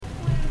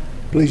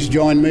Please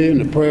join me in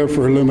the prayer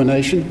for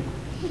illumination.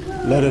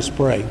 Let us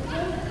pray.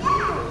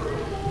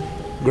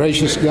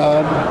 Gracious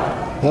God,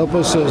 help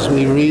us as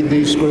we read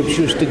these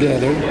scriptures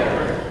together.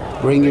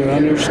 Bring your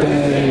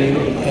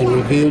understanding and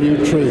reveal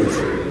your truth.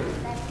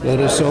 Let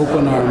us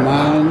open our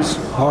minds,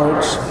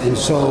 hearts, and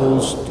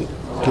souls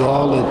to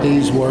all that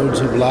these words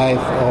of life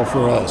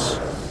offer us.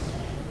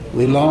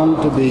 We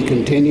long to be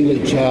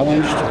continually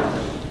challenged,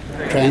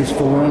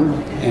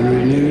 transformed, and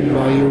renewed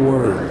by your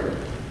word.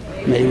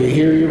 May we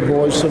hear your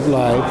voice of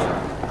life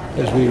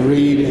as we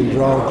read and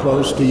draw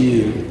close to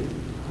you.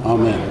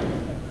 Amen.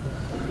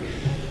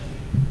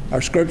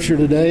 Our scripture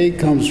today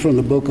comes from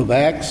the book of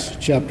Acts,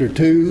 chapter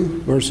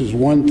 2, verses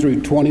 1 through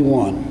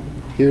 21.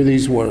 Hear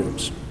these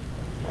words.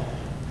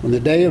 When the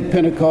day of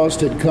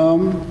Pentecost had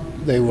come,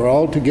 they were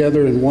all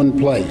together in one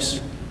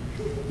place.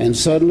 And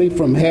suddenly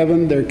from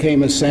heaven there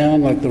came a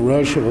sound like the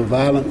rush of a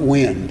violent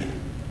wind,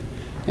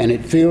 and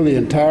it filled the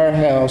entire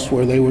house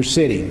where they were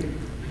sitting.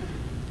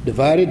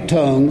 Divided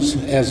tongues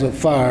as of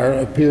fire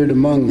appeared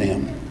among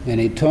them, and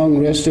a tongue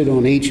rested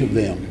on each of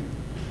them.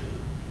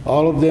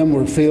 All of them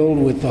were filled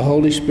with the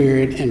Holy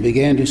Spirit and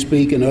began to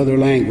speak in other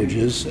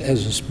languages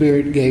as the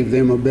Spirit gave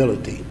them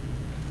ability.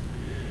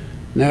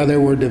 Now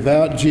there were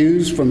devout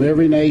Jews from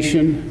every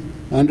nation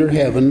under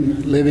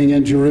heaven living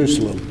in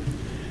Jerusalem.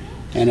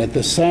 And at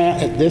this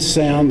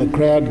sound the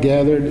crowd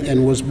gathered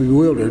and was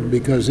bewildered,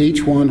 because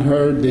each one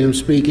heard them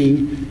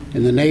speaking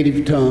in the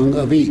native tongue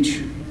of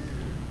each.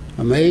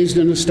 Amazed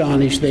and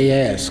astonished, they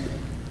asked,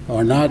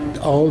 "Are not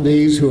all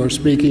these who are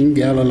speaking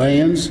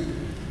Galileans?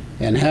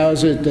 And how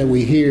is it that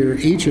we hear,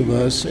 each of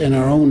us, in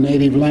our own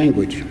native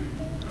language?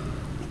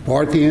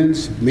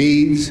 Parthians,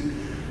 Medes,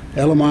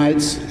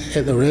 Elamites,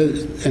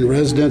 and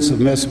residents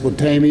of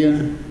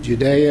Mesopotamia,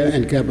 Judea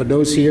and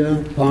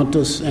Cappadocia,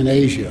 Pontus and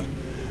Asia,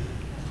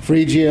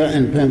 Phrygia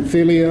and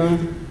Pamphylia,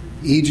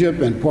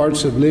 Egypt and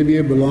parts of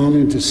Libya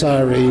belonging to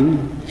Cyrene,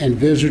 and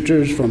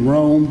visitors from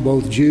Rome,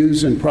 both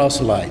Jews and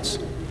proselytes,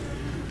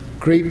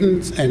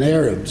 Cretans and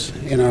Arabs.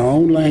 In our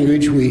own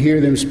language we hear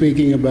them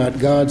speaking about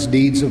God's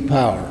deeds of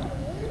power."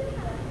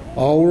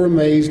 All were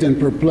amazed and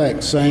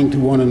perplexed, saying to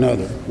one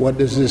another, "What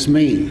does this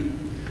mean?"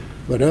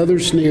 But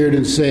others sneered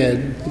and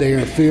said, "They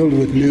are filled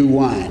with new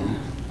wine."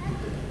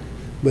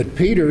 But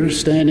Peter,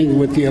 standing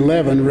with the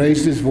 11,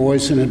 raised his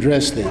voice and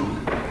addressed them.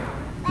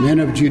 "Men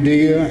of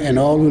Judea and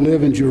all who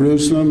live in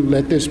Jerusalem,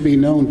 let this be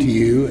known to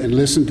you, and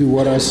listen to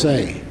what I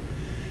say.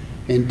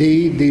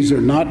 Indeed, these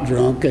are not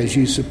drunk, as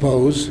you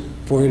suppose,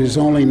 for it is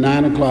only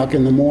 9 o'clock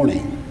in the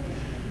morning.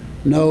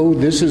 No,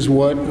 this is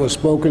what was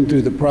spoken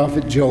through the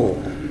prophet Joel.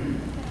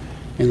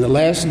 In the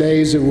last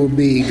days it will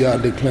be,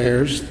 God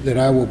declares, that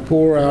I will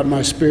pour out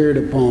my Spirit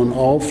upon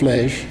all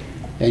flesh,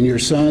 and your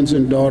sons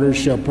and daughters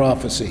shall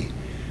prophesy,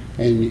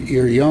 and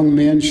your young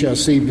men shall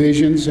see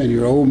visions, and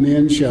your old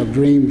men shall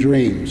dream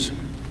dreams.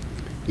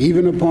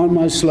 Even upon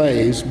my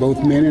slaves,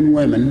 both men and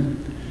women,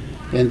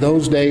 in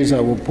those days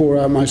I will pour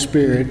out my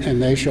Spirit,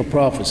 and they shall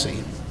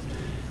prophesy.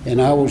 And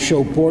I will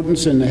show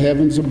portents in the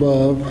heavens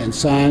above, and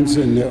signs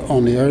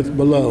on the earth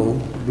below,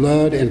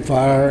 blood and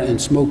fire and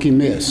smoky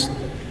mist.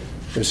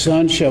 The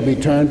sun shall be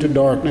turned to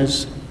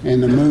darkness,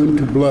 and the moon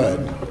to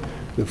blood,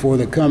 before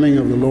the coming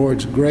of the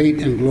Lord's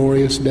great and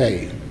glorious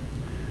day.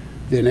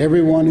 Then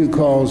everyone who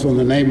calls on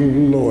the name of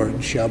the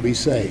Lord shall be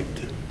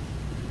saved."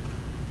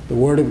 The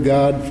word of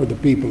God for the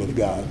people of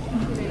God.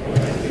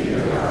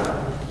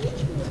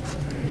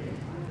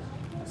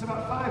 So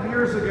about 5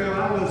 years ago,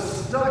 I was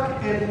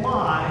stuck in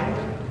line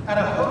at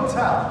a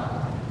hotel.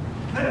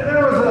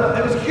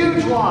 It was a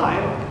huge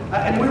line,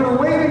 and we were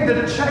waiting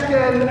to check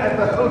in at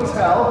the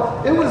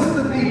hotel. It was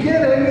the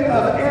beginning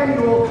of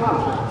annual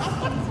conference.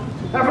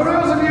 Now, for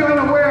those of you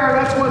unaware,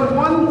 that's when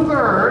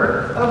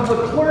 1/3 of the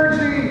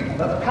clergy,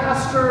 the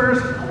pastors,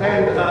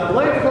 and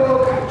lay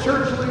folk,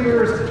 church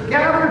leaders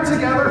gather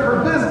together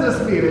for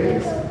business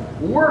meetings,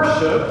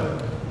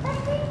 worship,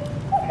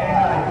 and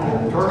I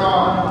didn't turn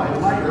on my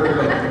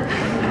microphone.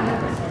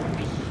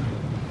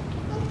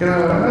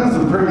 That's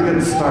a pretty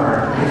good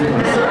start.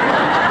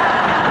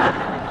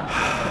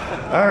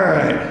 All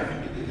right.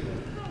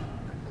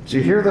 Did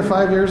you hear the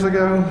 5 years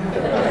ago?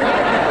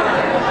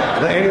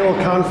 The annual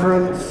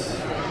conference,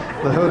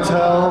 the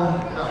hotel.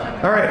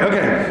 All right,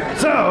 okay.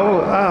 So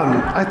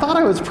I thought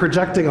I was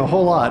projecting a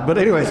whole lot, but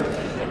anyways.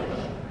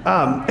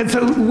 And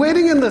so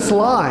waiting in this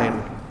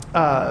line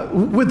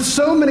with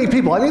so many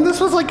people, I mean, this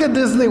was like a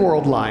Disney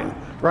World line,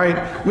 right?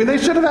 I mean, they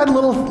should have had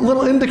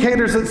little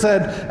indicators that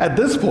said, at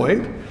this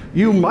point,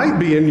 you might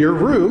be in your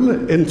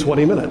room in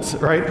 20 minutes,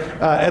 right?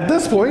 At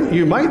this point,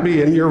 you might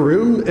be in your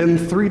room in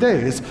 3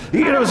 days.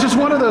 You know, it's just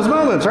one of those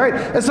moments, right?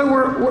 And so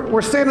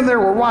we're standing there,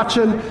 we're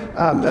watching,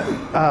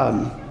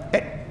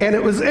 and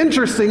it was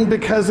interesting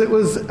because it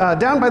was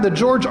down by the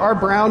George R.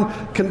 Brown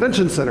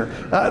Convention Center.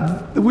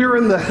 We were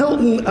in the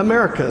Hilton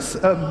Americas,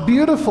 a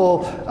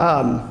beautiful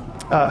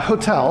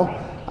hotel.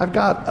 I've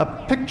got a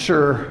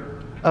picture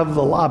of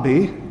the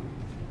lobby.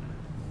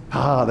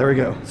 There we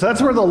go. So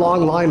that's where the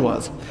long line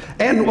was.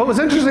 And what was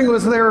interesting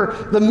was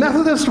the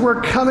Methodists were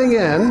coming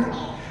in,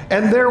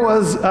 and there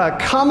was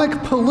Comic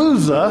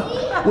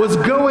Palooza was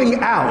going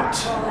out.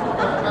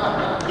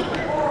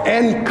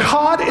 And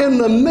caught in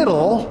the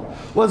middle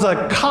was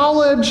a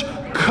college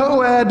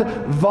co-ed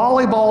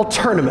volleyball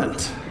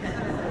tournament.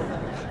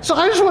 So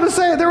I just want to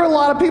say there were a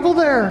lot of people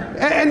there.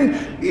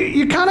 And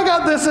you kind of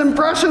got this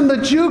impression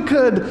that you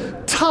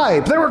could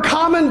type. There were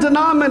common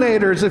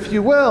denominators, if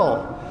you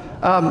will.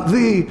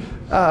 The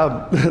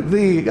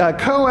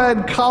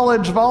co-ed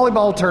college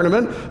volleyball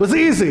tournament was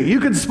easy. You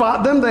could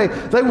spot them.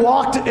 They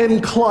walked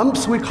in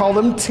clumps. We call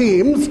them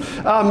teams.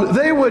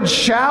 They would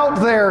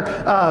shout their,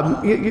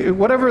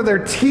 whatever their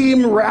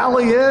team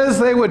rally is.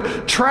 They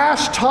would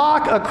trash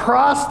talk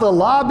across the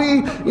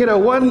lobby. You know,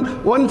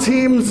 one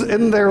team's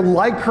in their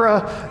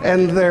Lycra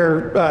and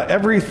their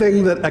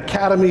everything that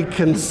Academy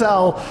can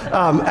sell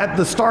at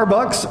the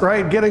Starbucks,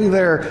 right? Getting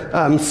their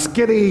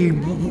skinny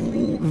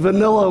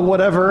vanilla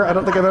whatever. I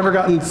don't think I've ever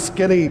gotten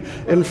skinny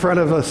in front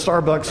of a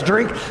Starbucks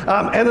drink.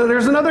 And then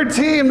there's another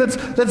team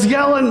that's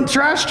yelling,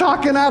 trash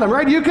talking at them,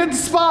 right? You could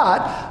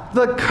spot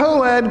the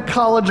co-ed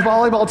college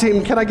volleyball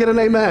team. Can I get an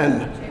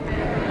amen?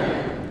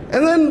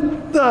 And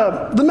then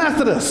the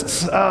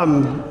Methodists.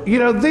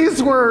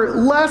 These were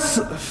less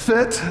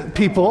fit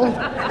people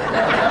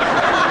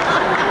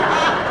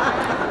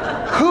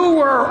who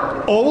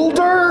were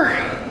older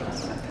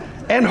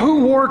and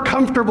who wore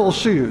comfortable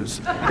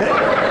shoes.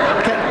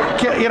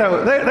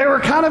 They were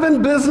kind of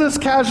in business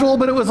casual,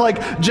 but it was like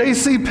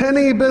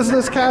JCPenney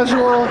business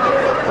casual,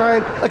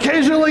 right?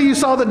 Occasionally you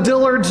saw the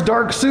Dillard's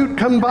dark suit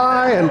come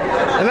by, and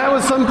that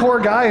was some poor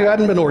guy who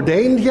hadn't been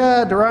ordained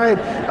yet, right?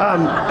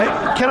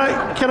 Can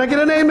I get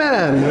an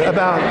amen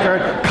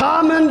about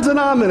common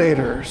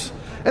denominators?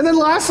 And then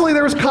lastly,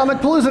 there was Comic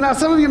Palooza. Now,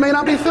 some of you may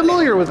not be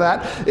familiar with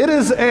that. It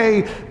is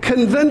a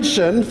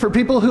convention for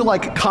people who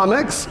like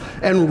comics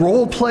and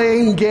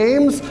role-playing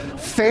games,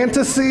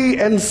 fantasy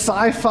and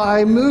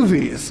sci-fi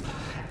movies.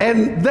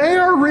 And they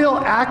are real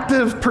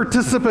active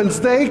participants.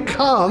 They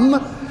come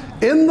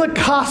in the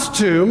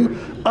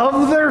costume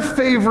of their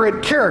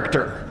favorite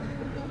character.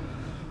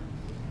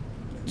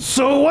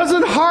 So it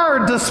wasn't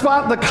hard to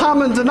spot the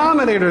common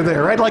denominator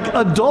there, right? Like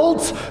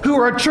adults who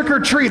are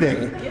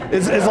trick-or-treating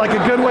is like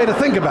a good way to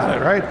think about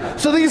it, right?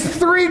 So these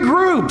three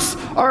groups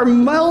are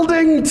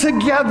melding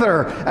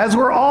together as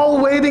we're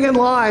all waiting in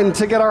line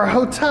to get our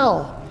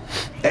hotel.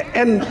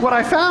 And what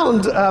I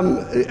found,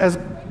 as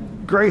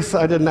Grace,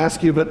 I didn't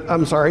ask you, but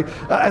I'm sorry.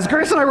 As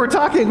Grace and I were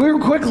talking, we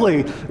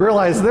quickly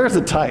realized there's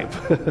a type.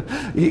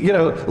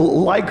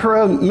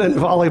 Lycra meant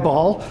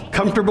volleyball,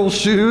 comfortable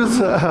shoes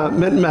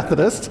meant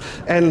Methodist,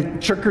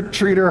 and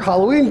trick-or-treater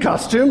Halloween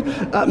costume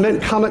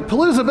meant Comic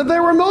Palooza. But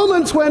there were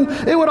moments when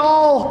it would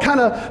all kind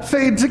of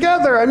fade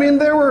together. I mean,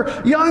 there were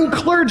young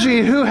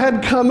clergy who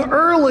had come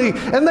early,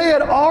 and they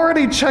had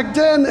already checked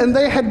in, and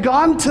they had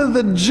gone to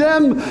the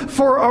gym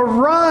for a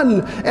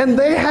run, and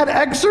they had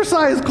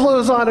exercise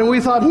clothes on, and we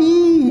thought,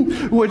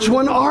 which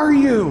one are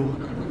you?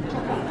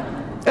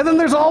 And then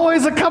there's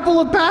always a couple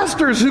of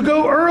pastors who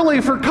go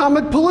early for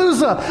Comic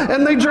Palooza,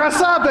 and they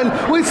dress up, and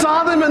we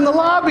saw them in the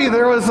lobby.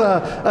 There was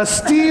a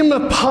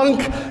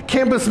steampunk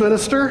campus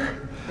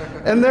minister,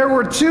 and there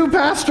were two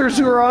pastors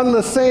who were on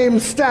the same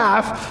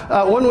staff.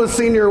 One was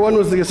senior, one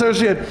was the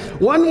associate.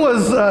 One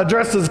was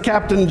dressed as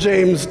Captain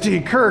James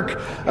T. Kirk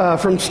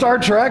from Star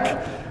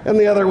Trek, and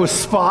the other was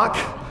Spock.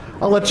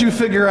 I'll let you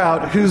figure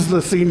out who's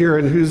the senior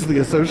and who's the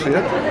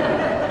associate.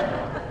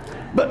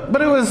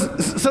 But it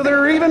was, so there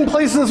are even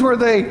places where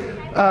they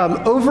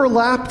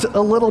overlapped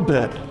a little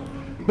bit.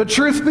 But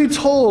truth be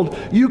told,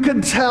 you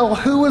could tell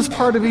who was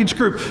part of each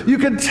group. You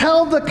could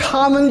tell the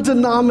common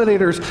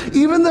denominators,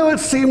 even though it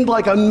seemed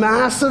like a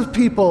mass of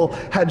people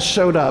had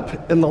showed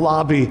up in the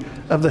lobby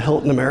of the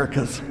Hilton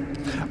Americas.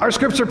 Our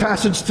scripture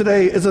passage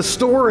today is a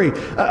story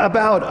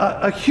about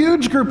a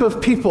huge group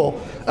of people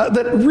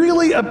that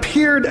really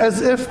appeared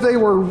as if they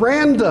were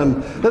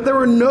random, that there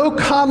were no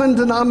common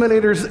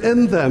denominators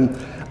in them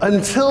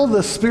until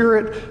the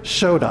Spirit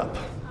showed up.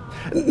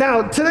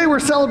 Now, today we're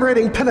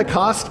celebrating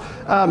Pentecost.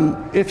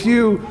 If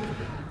you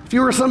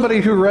were somebody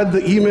who read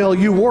the email,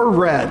 you wore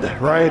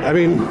red, right? I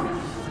mean,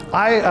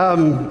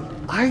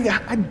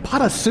 I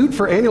bought a suit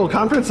for annual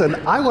conference, and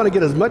I want to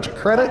get as much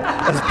credit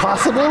as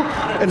possible,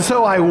 and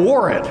so I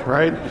wore it,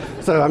 right?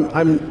 So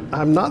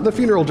I'm not the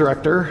funeral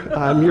director.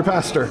 I'm your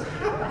pastor.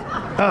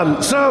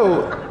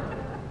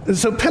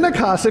 So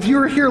Pentecost, if you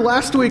were here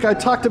last week, I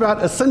talked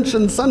about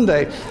Ascension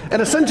Sunday. And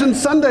Ascension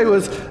Sunday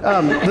was,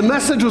 the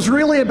message was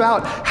really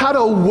about how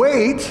to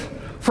wait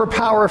for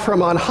power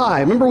from on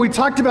high. Remember, we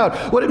talked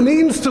about what it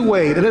means to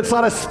wait, and it's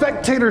not a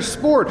spectator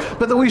sport,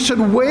 but that we should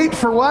wait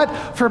for what?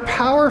 For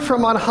power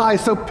from on high.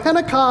 So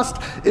Pentecost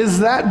is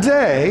that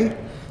day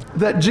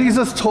that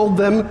Jesus told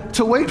them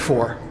to wait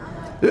for.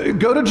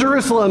 Go to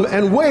Jerusalem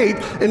and wait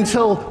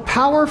until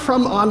power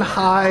from on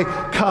high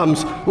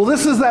comes. Well,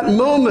 this is that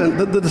moment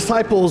that the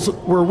disciples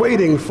were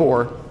waiting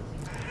for.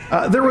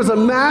 There was a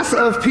mass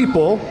of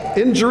people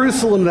in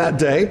Jerusalem that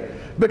day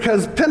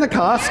because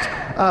Pentecost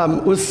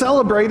was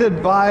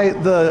celebrated by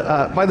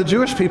the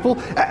Jewish people.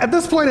 At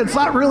this point, it's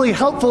not really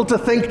helpful to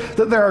think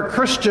that there are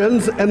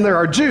Christians and there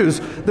are Jews.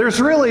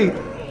 There's really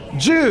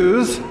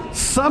Jews,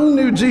 some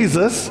knew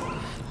Jesus,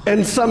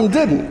 and some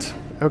didn't,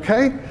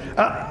 okay?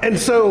 And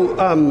so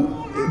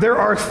there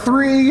are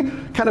three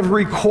kind of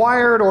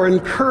required or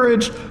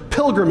encouraged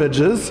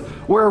pilgrimages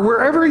where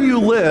wherever you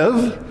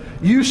live,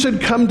 you should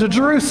come to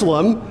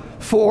Jerusalem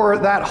for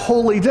that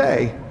holy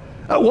day.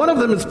 One of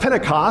them is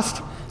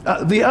Pentecost.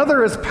 The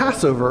other is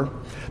Passover.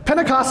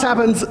 Pentecost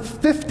happens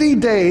 50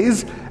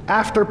 days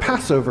after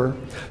Passover.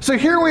 So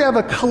here we have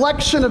a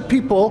collection of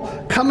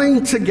people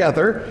coming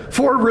together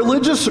for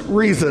religious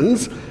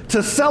reasons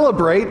to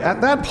celebrate.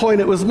 At that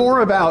point, it was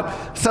more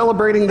about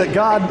celebrating that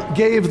God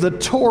gave the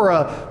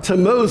Torah to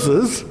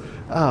Moses.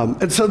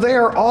 And so they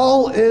are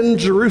all in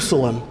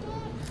Jerusalem.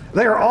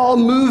 They are all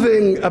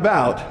moving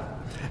about.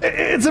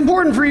 It's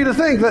important for you to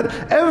think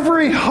that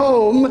every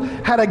home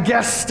had a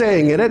guest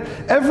staying in it.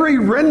 Every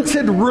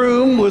rented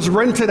room was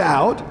rented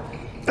out.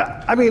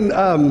 I mean,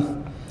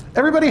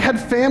 everybody had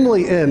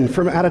family in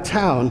from out of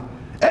town.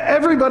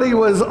 Everybody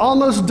was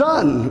almost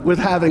done with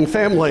having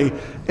family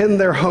in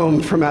their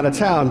home from out of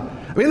town.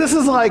 I mean, this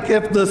is like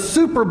if the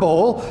Super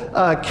Bowl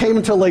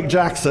came to Lake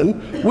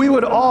Jackson, we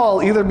would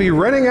all either be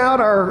renting out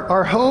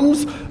our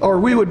homes or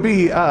we would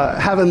be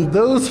having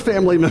those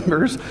family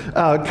members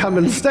come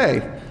and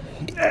stay.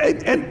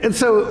 And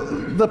so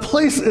the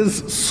place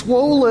is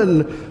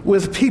swollen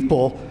with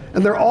people,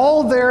 and they're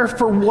all there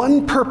for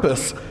one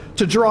purpose,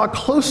 to draw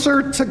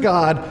closer to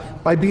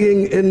God by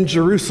being in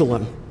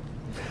Jerusalem.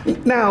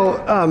 Now,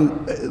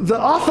 the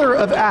author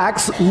of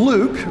Acts,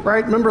 Luke,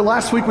 right? Remember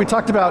last week we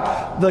talked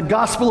about the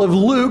Gospel of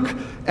Luke,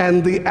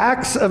 and the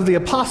Acts of the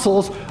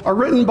Apostles are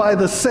written by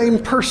the same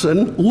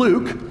person,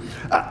 Luke.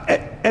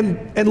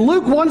 And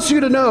Luke wants you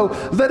to know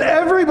that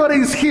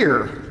everybody's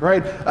here,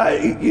 right?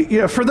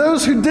 For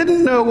those who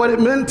didn't know what it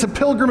meant to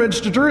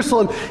pilgrimage to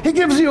Jerusalem, he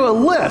gives you a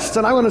list.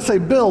 And I want to say,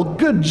 Bill,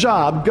 good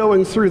job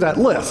going through that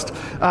list.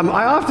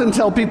 I often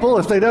tell people,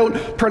 if they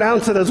don't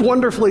pronounce it as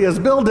wonderfully as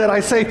Bill did, I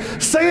say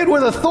it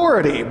with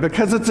authority,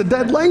 because it's a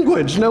dead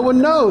language. No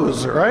one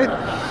knows,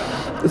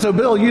 right? So,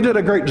 Bill, you did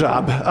a great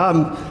job.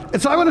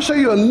 And so I want to show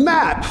you a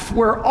map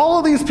where all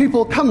of these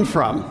people come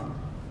from.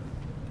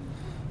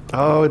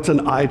 Oh, it's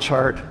an eye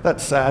chart.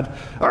 That's sad.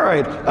 All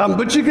right.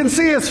 But you can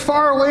see as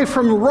far away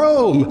from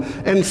Rome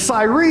and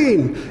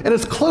Cyrene and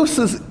as close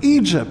as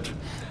Egypt.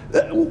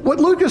 What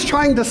Luke is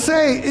trying to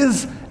say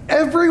is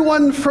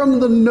everyone from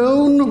the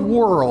known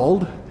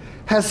world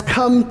has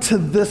come to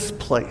this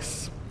place.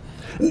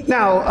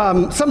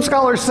 Now, some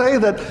scholars say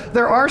that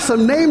there are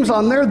some names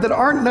on there that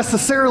aren't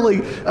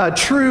necessarily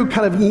true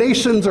kind of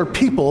nations or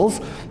peoples.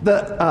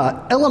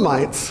 The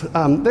Elamites,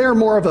 they are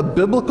more of a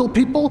biblical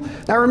people.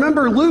 Now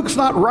remember, Luke's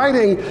not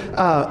writing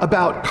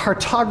about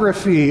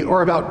cartography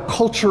or about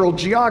cultural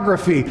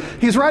geography.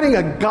 He's writing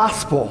a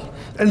gospel.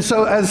 And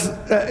so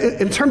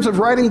in terms of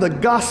writing the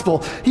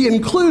gospel, he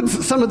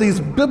includes some of these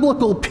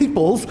biblical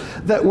peoples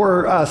that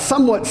were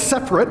somewhat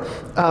separate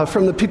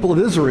from the people of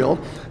Israel,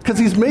 because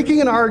he's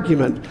making an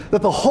argument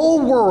that the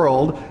whole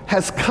world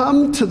has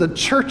come to the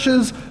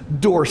church's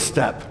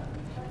doorstep.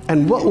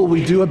 And what will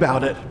we do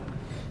about it?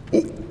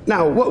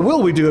 Now, what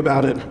will we do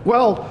about it?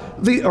 Well,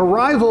 the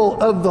arrival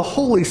of the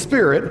Holy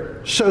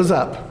Spirit shows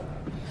up.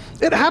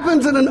 It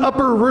happens in an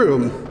upper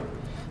room.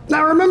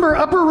 Now remember,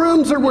 upper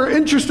rooms are where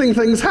interesting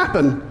things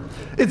happen.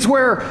 It's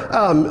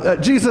where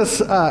Jesus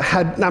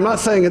had, now I'm not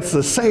saying it's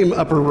the same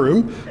upper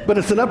room, but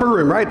it's an upper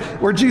room, right?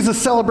 Where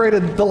Jesus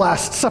celebrated the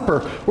Last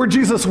Supper, where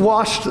Jesus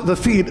washed the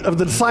feet of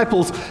the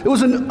disciples. It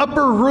was an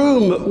upper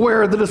room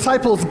where the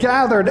disciples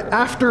gathered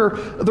after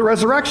the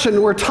resurrection,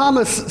 where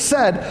Thomas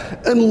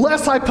said,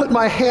 unless I put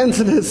my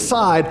hands in his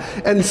side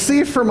and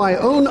see for my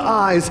own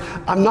eyes,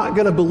 I'm not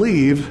going to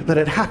believe that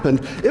it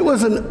happened. It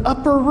was an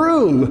upper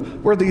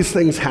room where these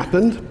things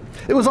happened.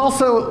 It was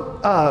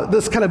also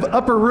this kind of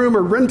upper room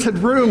or rented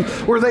room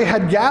where they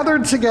had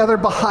gathered together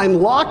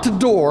behind locked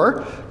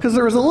door, because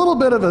there was a little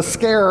bit of a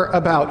scare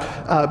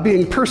about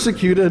being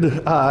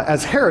persecuted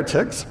as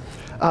heretics.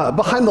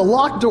 Behind the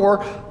locked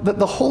door, that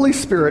the Holy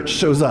Spirit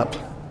shows up.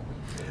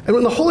 And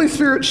when the Holy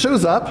Spirit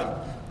shows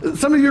up,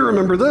 some of you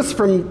remember this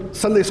from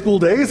Sunday school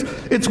days,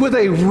 it's with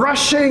a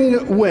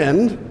rushing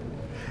wind,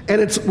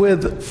 and it's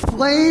with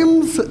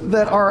flames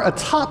that are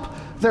atop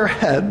their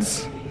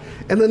heads,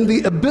 and then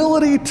the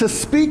ability to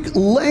speak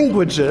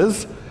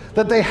languages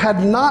that they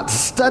had not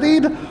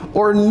studied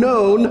or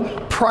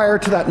known prior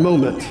to that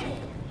moment.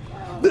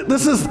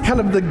 This is kind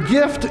of the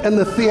gift and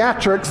the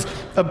theatrics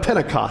of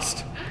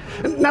Pentecost.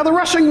 Now, the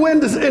rushing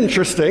wind is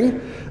interesting.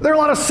 There are a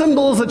lot of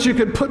symbols that you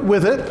could put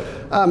with it.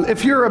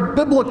 If you're a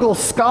biblical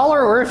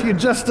scholar, or if you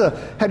just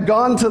had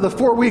gone to the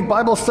 4-week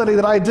Bible study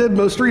that I did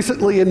most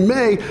recently in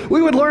May,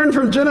 we would learn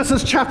from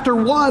Genesis chapter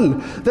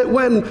 1 that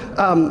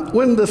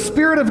when the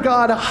Spirit of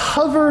God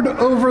hovered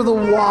over the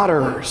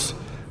waters,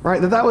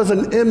 right, that was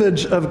an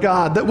image of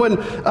God. That when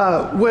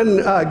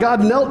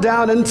God knelt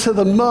down into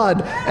the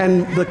mud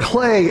and the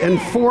clay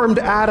and formed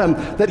Adam,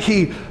 that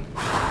he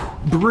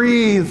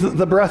breathe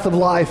the breath of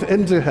life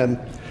into him.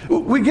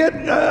 We get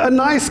a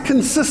nice,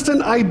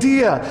 consistent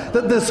idea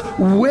that this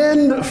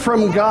wind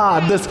from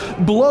God, this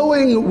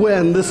blowing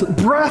wind, this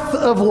breath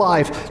of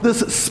life, this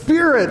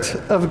Spirit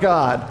of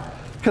God,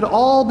 could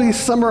all be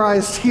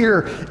summarized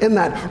here in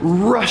that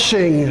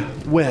rushing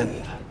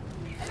wind.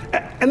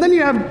 And then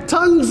you have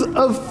tongues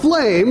of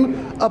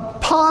flame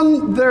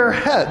upon their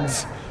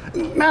heads.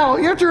 Now,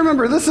 you have to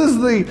remember, this is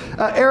the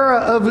era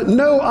of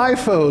no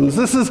iPhones.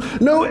 This is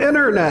no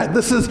internet.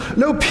 This is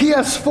no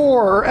PS4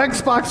 or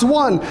Xbox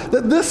One.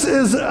 That this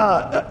is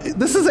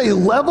a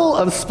level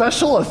of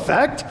special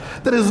effect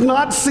that is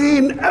not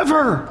seen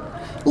ever.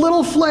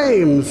 Little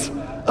flames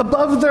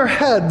above their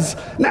heads.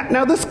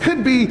 Now this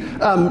could be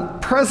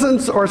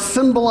presence or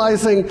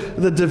symbolizing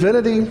the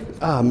divinity.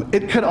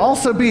 It could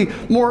also be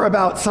more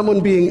about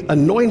someone being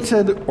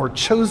anointed or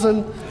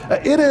chosen.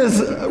 It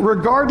is,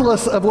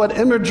 regardless of what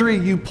imagery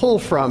you pull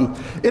from,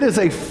 it is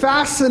a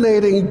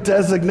fascinating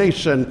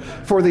designation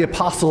for the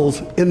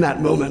apostles in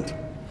that moment.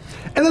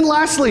 And then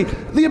lastly,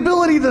 the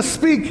ability to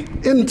speak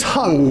in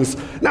tongues.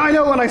 Now I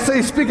know when I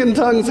say speak in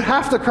tongues,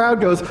 half the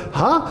crowd goes,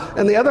 huh?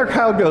 And the other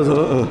crowd goes,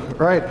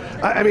 right?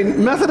 I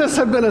mean, Methodists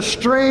have been a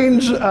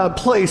strange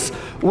place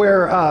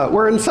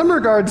where in some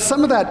regards,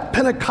 some of that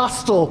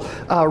Pentecostal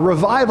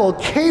revival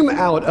came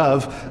out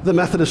of the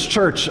Methodist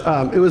Church.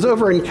 It was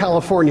over in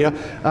California.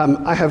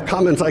 I have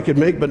comments I could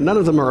make, but none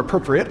of them are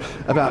appropriate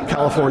about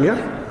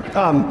California.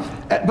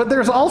 But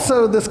there's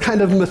also this kind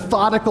of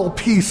methodical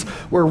piece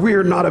where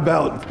we're not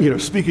about,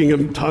 speaking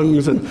in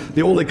tongues, and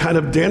the only kind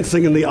of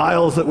dancing in the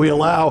aisles that we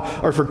allow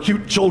are for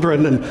cute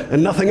children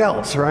and nothing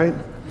else, right?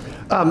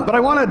 But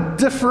I want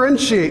to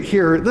differentiate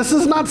here. This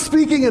is not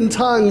speaking in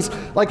tongues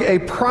like a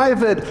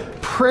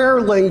private prayer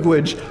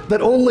language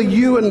that only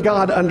you and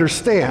God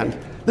understand.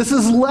 This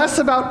is less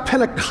about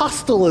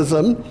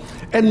Pentecostalism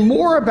and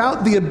more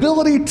about the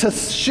ability to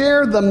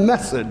share the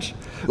message.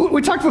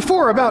 We talked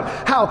before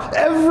about how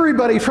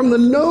everybody from the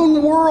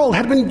known world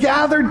had been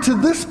gathered to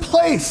this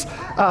place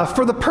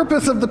for the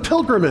purpose of the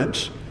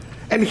pilgrimage.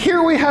 And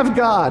here we have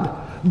God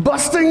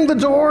busting the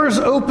doors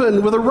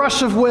open with a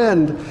rush of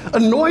wind,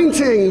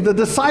 anointing the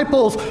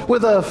disciples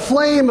with a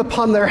flame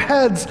upon their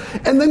heads,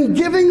 and then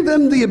giving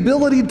them the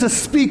ability to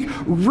speak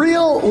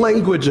real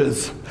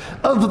languages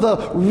of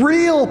the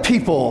real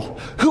people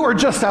who are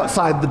just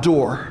outside the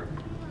door.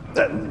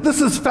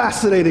 This is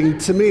fascinating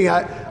to me.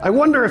 I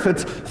wonder if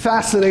it's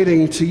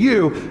fascinating to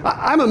you.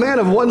 I'm a man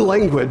of one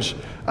language.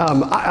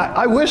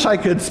 I wish I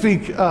could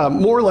speak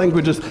more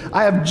languages.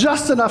 I have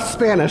just enough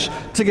Spanish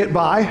to get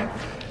by.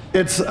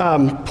 It's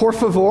por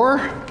favor,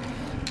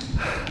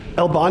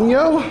 el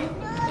baño,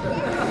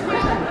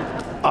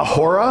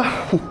 ahora,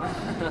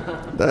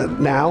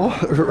 now,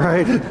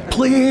 right?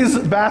 Please,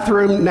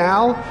 bathroom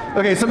now.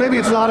 Okay, so maybe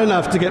it's not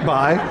enough to get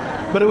by,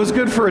 but it was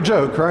good for a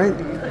joke, right?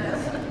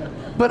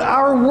 But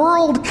our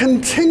world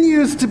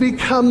continues to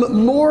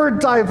become more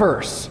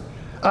diverse.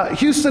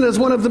 Houston is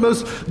one of the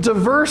most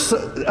diverse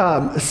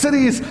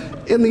cities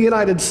in the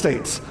United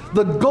States.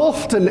 The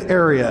Gulfton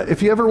area,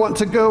 if you ever want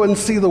to go and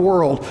see the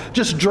world,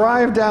 just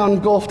drive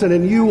down Gulfton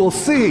and you will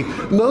see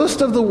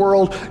most of the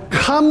world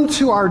come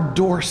to our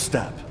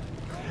doorstep.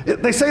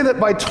 They say that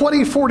by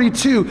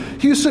 2042,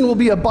 Houston will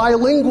be a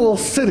bilingual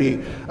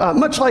city,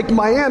 much like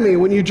Miami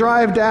when you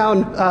drive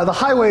down the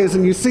highways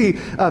and you see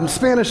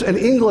Spanish and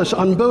English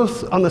on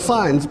the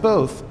signs,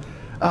 both.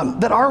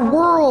 That our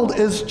world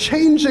is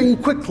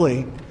changing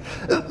quickly.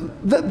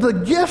 That the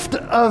gift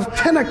of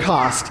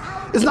Pentecost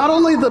is not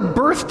only the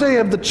birthday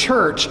of the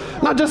church,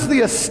 not just the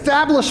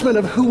establishment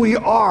of who we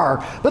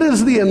are, but it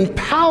is the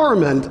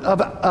empowerment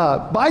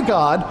by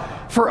God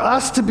for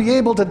us to be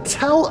able to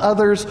tell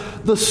others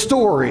the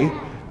story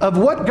of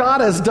what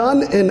God has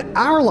done in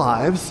our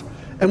lives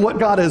and what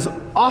God is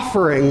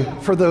offering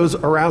for those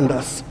around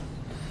us.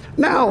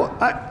 Now,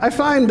 I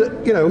find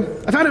it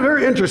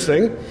very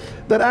interesting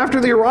that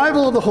after the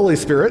arrival of the Holy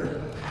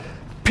Spirit,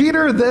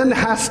 Peter then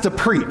has to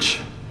preach.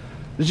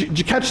 Did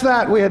you catch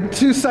that? We had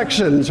two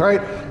sections,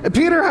 right? And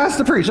Peter has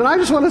to preach. And I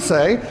just want to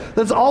say that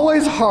it's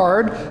always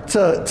hard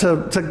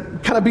to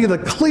kind of be the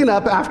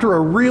cleanup after a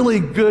really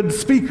good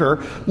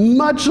speaker,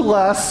 much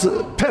less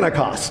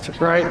Pentecost,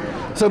 right?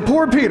 So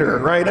poor Peter,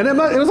 right? And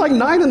it was like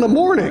 9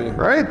 a.m,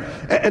 right?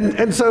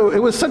 And so it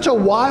was such a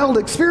wild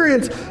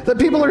experience that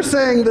people are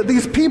saying that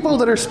these people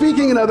that are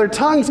speaking in other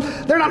tongues,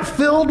 they're not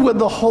filled with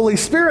the Holy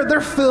Spirit,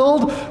 they're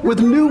filled with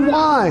new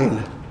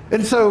wine.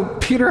 And so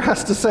Peter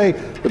has to say,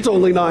 it's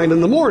only 9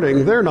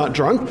 a.m, they're not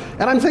drunk.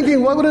 And I'm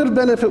thinking, what would it have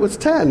been if it was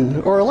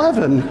 10 or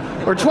 11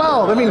 or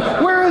 12? I mean,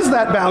 where is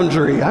that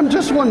boundary? I'm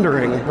just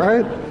wondering,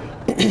 right?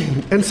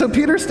 And so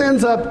Peter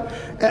stands up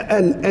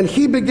and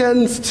he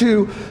begins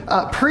to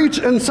preach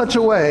in such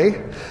a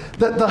way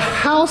that the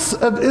house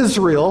of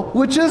Israel,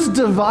 which is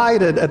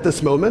divided at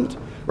this moment,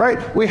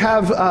 right? We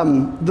have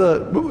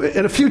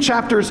in a few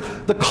chapters,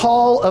 the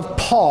call of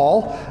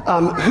Paul,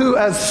 who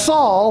as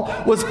Saul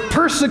was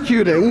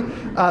persecuting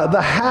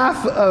the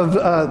half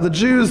of the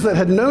Jews that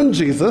had known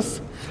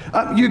Jesus.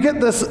 You get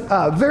this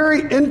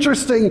very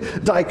interesting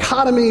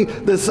dichotomy,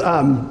 this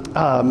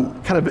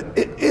kind of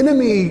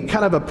enemy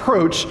kind of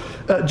approach.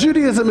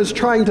 Judaism is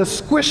trying to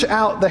squish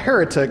out the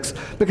heretics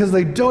because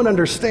they don't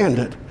understand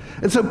it.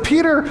 And so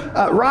Peter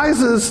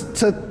rises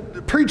to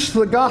preach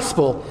the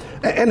gospel.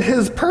 And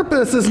his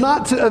purpose is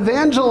not to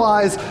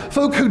evangelize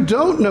folk who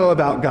don't know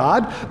about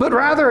God, but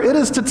rather it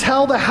is to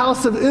tell the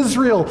house of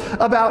Israel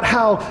about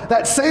how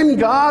that same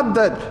God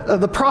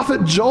that the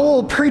prophet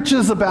Joel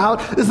preaches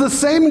about is the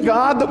same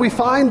God that we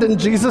find in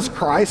Jesus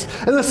Christ,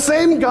 and the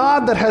same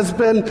God that has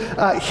been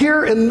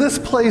here in this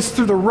place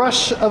through the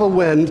rush of a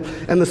wind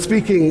and the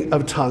speaking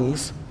of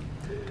tongues.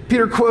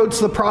 Peter quotes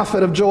the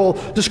prophet of Joel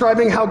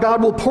describing how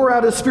God will pour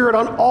out his Spirit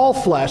on all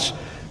flesh.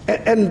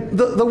 And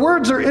the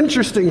words are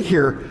interesting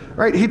here,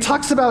 right? He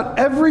talks about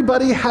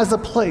everybody has a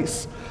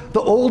place. The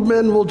old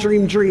men will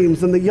dream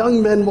dreams, and the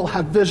young men will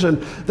have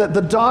vision, that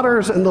the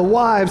daughters and the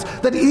wives,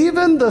 that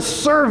even the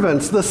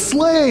servants, the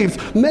slaves,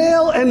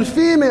 male and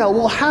female,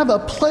 will have a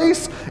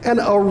place and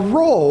a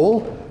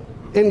role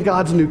in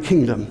God's new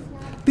kingdom.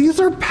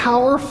 These are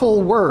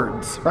powerful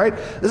words, right?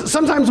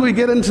 Sometimes we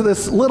get into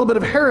this little bit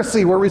of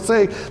heresy where we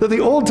say that the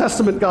Old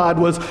Testament God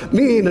was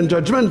mean and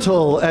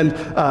judgmental and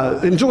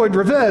enjoyed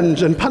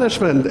revenge and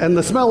punishment and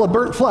the smell of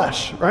burnt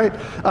flesh, right?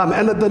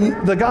 And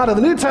that the God of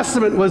the New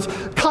Testament was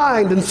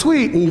kind and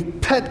sweet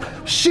and pet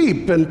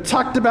sheep and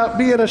talked about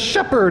being a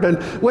shepherd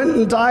and went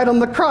and died on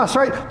the cross,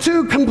 right?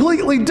 Two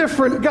completely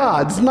different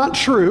gods. Not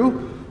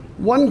true.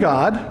 One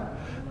God.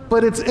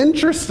 But it's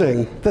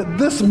interesting that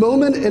this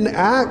moment in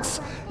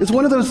Acts is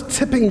one of those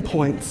tipping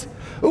points.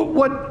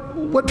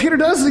 What Peter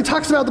does is he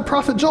talks about the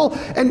prophet Joel,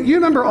 and you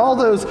remember all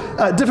those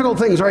difficult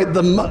things, right?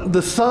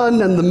 The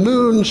sun and the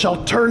moon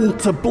shall turn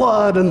to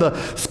blood, and the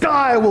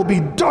sky will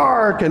be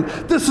dark, and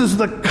this is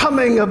the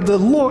coming of the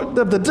Lord,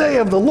 of the day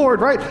of the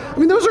Lord, right? I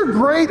mean, those are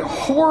great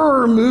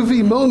horror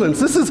movie moments.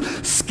 This is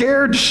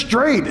scared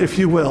straight, if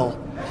you will.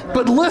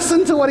 But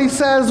listen to what he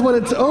says when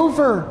it's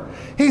over.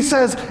 He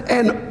says,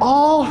 and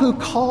all who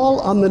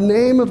call on the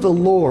name of the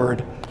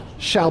Lord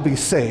shall be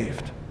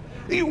saved.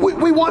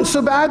 We want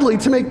so badly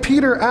to make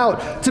Peter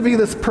out to be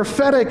this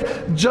prophetic,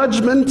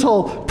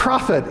 judgmental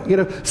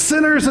prophet,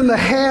 sinners in the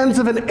hands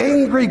of an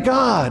angry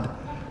God.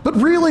 But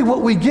really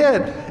what we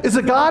get is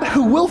a God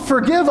who will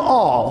forgive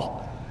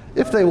all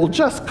if they will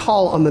just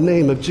call on the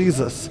name of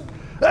Jesus.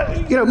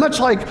 Much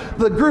like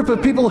the group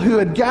of people who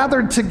had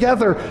gathered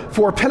together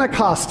for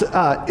Pentecost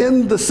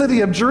in the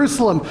city of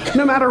Jerusalem,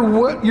 no matter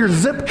what your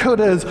zip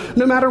code is,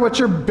 no matter what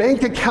your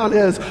bank account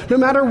is, no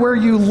matter where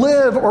you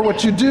live or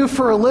what you do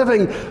for a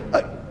living,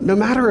 no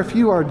matter if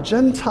you are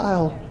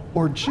Gentile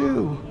or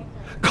Jew,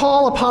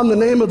 call upon the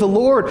name of the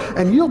Lord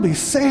and you'll be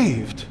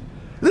saved.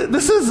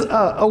 This is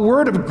a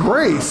word of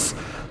grace,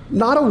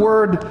 not a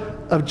word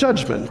of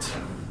judgment.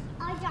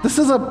 This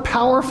is a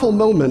powerful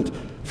moment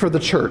for the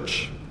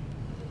church.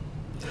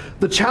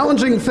 The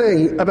challenging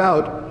thing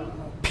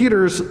about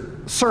Peter's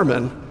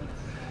sermon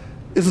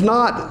is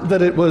not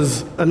that it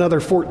was another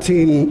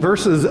 14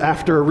 verses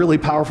after a really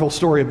powerful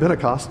story of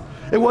Pentecost.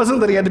 It wasn't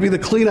that he had to be the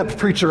cleanup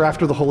preacher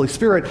after the Holy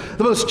Spirit.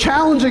 The most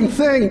challenging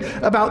thing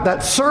about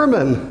that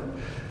sermon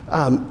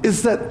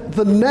is that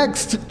the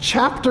next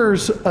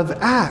chapters of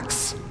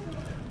Acts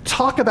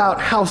talk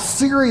about how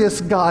serious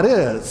God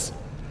is.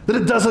 That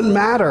it doesn't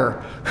matter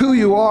who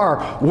you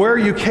are, where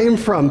you came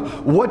from,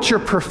 what your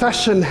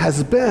profession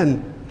has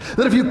been.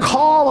 That if you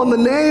call on the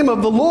name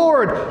of the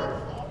Lord,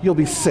 you'll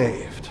be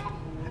saved.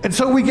 And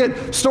so we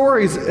get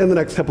stories in the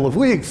next couple of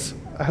weeks,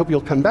 I hope you'll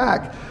come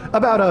back,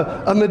 about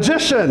a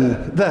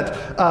magician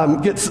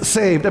that gets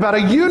saved, about a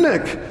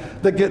eunuch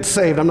that gets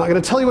saved. I'm not going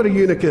to tell you what a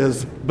eunuch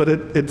is, but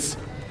it's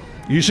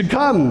you should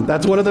come.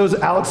 That's one of those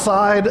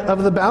outside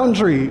of the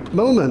boundary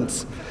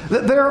moments.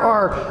 That there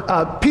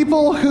are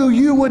people who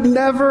you would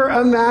never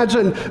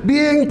imagine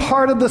being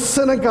part of the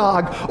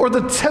synagogue or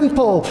the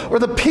temple or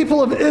the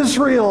people of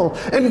Israel.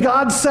 And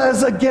God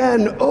says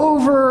again,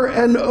 over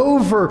and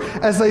over,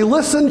 as they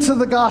listen to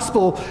the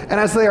gospel and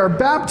as they are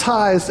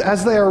baptized,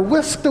 as they are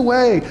whisked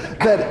away,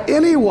 that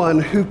anyone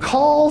who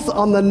calls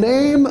on the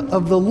name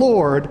of the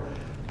Lord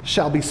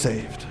shall be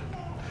saved.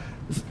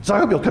 So I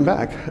hope you'll come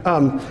back.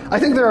 I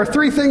think there are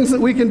three things that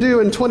we can do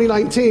in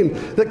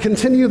 2019 that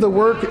continue the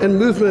work and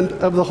movement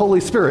of the Holy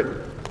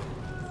Spirit.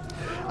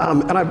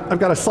 And I've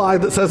got a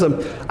slide that says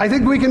them. I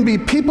think we can be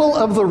people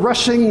of the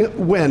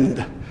rushing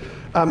wind.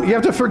 You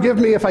have to forgive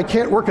me if I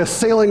can't work a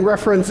sailing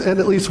reference and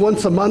at least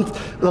once a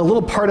month, a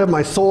little part of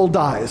my soul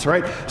dies,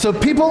 right? So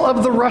people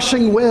of the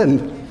rushing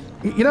wind.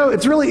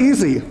 It's really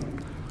easy.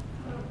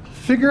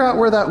 Figure out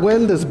where that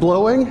wind is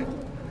blowing.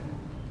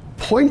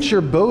 Point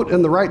your boat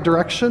in the right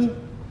direction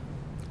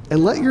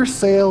and let your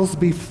sails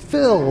be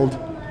filled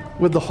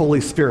with the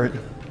Holy Spirit.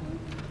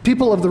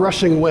 People of the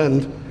rushing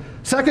wind.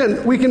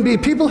 Second, we can be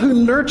people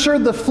who nurture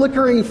the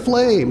flickering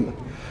flame.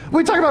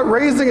 We talk about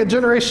raising a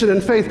generation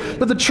in faith,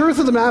 but the truth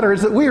of the matter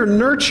is that we are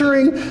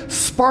nurturing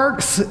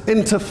sparks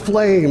into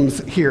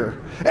flames here.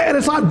 And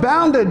it's not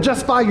bounded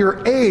just by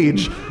your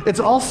age. It's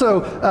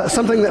also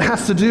something that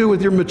has to do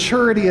with your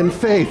maturity in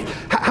faith.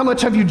 How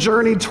much have you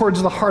journeyed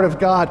towards the heart of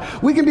God?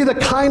 We can be the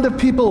kind of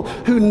people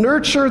who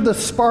nurture the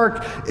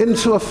spark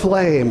into a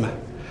flame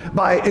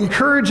by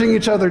encouraging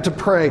each other to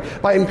pray,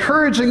 by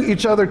encouraging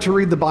each other to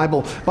read the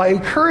Bible, by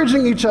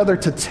encouraging each other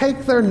to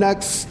take their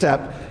next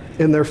step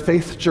in their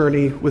faith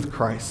journey with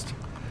Christ.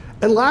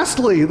 And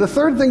lastly, the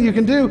third thing you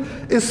can do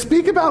is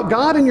speak about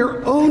God in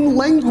your own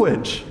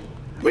language.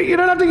 I mean, you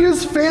don't have to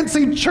use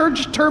fancy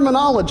church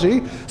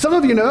terminology. Some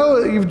of you know,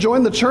 you've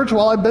joined the church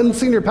while I've been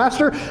senior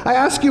pastor. I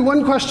ask you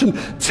one question.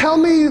 Tell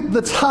me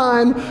the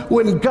time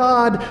when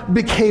God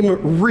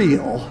became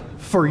real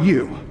for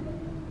you.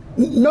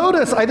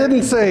 Notice I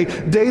didn't say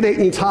day, date,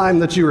 and time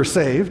that you were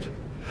saved.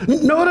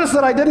 Notice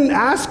that I didn't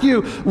ask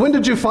you, when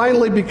did you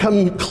finally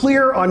become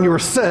clear on your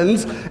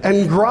sins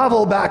and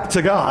grovel back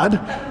to God,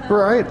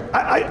 right?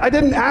 I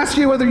didn't ask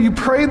you whether you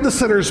prayed the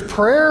sinner's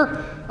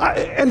prayer.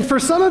 And for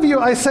some of you,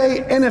 I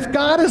say, and if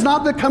God has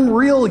not become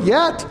real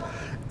yet,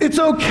 it's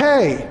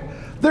okay.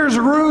 There's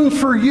room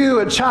for you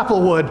at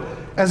Chapelwood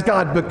as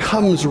God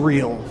becomes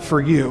real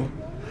for you.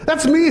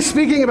 That's me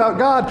speaking about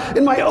God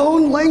in my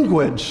own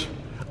language.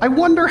 I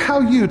wonder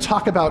how you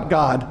talk about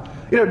God.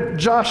 You know,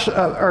 Josh,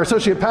 our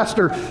associate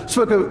pastor,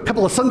 spoke a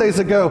couple of Sundays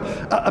ago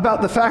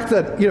about the fact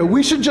that,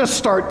 we should just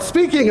start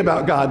speaking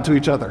about God to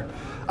each other.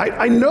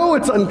 I know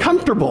it's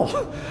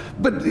uncomfortable,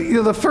 but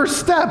the first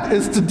step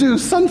is to do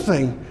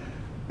something.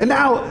 And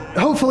now,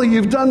 hopefully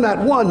you've done that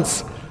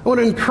once. I want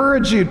to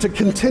encourage you to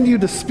continue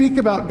to speak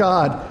about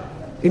God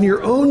in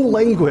your own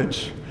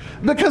language.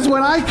 Because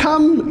when I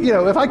come,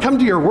 if I come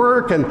to your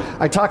work and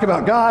I talk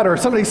about God, or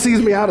somebody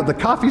sees me out at the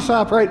coffee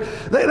shop, right,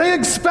 they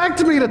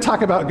expect me to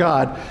talk about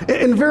God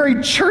in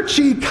very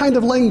churchy kind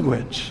of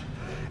language.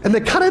 And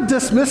they kind of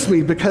dismiss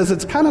me because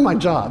it's kind of my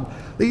job.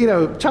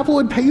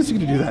 Chapelwood pays you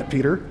to do that,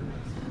 Peter.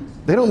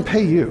 They don't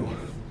pay you.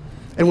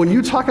 And when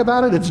you talk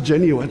about it, it's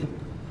genuine.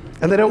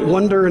 And they don't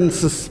wonder and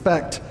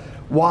suspect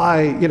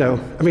why,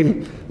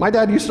 my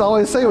dad used to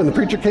always say when the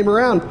preacher came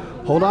around,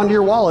 hold on to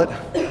your wallet,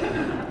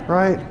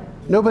 right?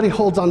 Nobody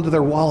holds onto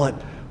their wallet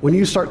when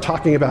you start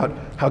talking about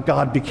how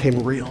God became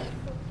real.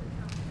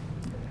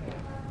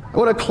 I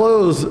want to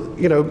close,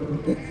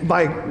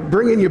 by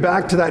bringing you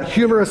back to that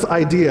humorous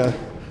idea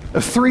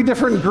of three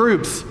different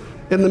groups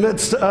in the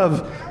midst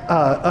of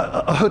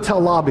a hotel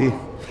lobby.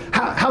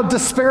 How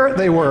disparate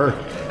they were,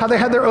 how they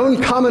had their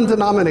own common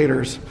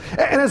denominators.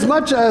 And as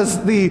much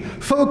as the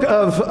folk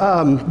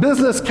of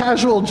business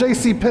casual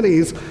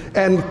JCPenney's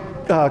and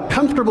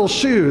comfortable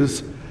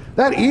shoes,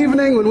 that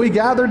evening when we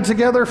gathered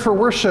together for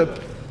worship,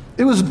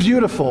 it was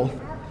beautiful.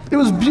 It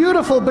was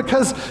beautiful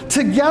because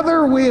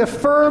together we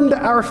affirmed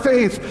our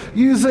faith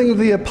using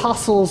the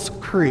Apostles'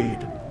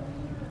 Creed.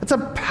 It's a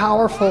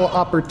powerful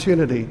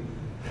opportunity.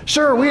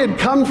 Sure, we had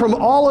come from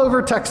all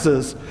over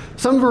Texas.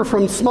 Some were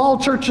from small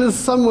churches,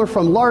 some were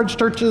from large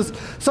churches,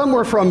 some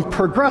were from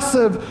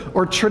progressive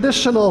or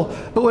traditional,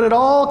 but when it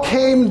all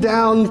came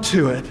down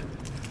to it,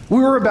 we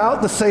were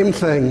about the same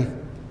thing.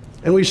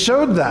 And we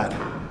showed that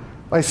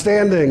by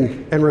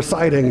standing and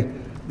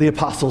reciting the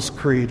Apostles'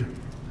 Creed.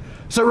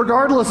 So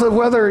regardless of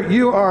whether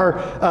you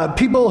are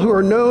people who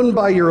are known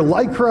by your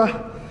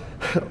Lycra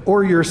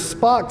or your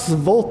Spock's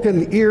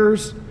Vulcan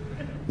ears,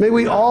 may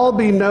we all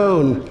be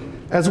known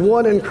as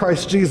one in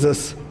Christ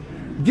Jesus,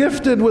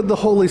 gifted with the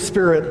Holy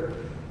Spirit,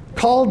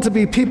 called to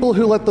be people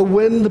who let the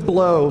wind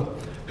blow,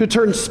 who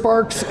turn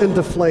sparks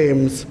into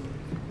flames,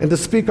 and to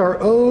speak our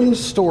own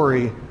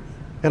story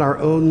in our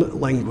own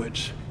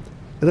language.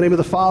 In the name of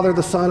the Father,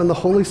 the Son, and the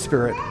Holy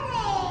Spirit,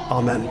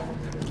 amen.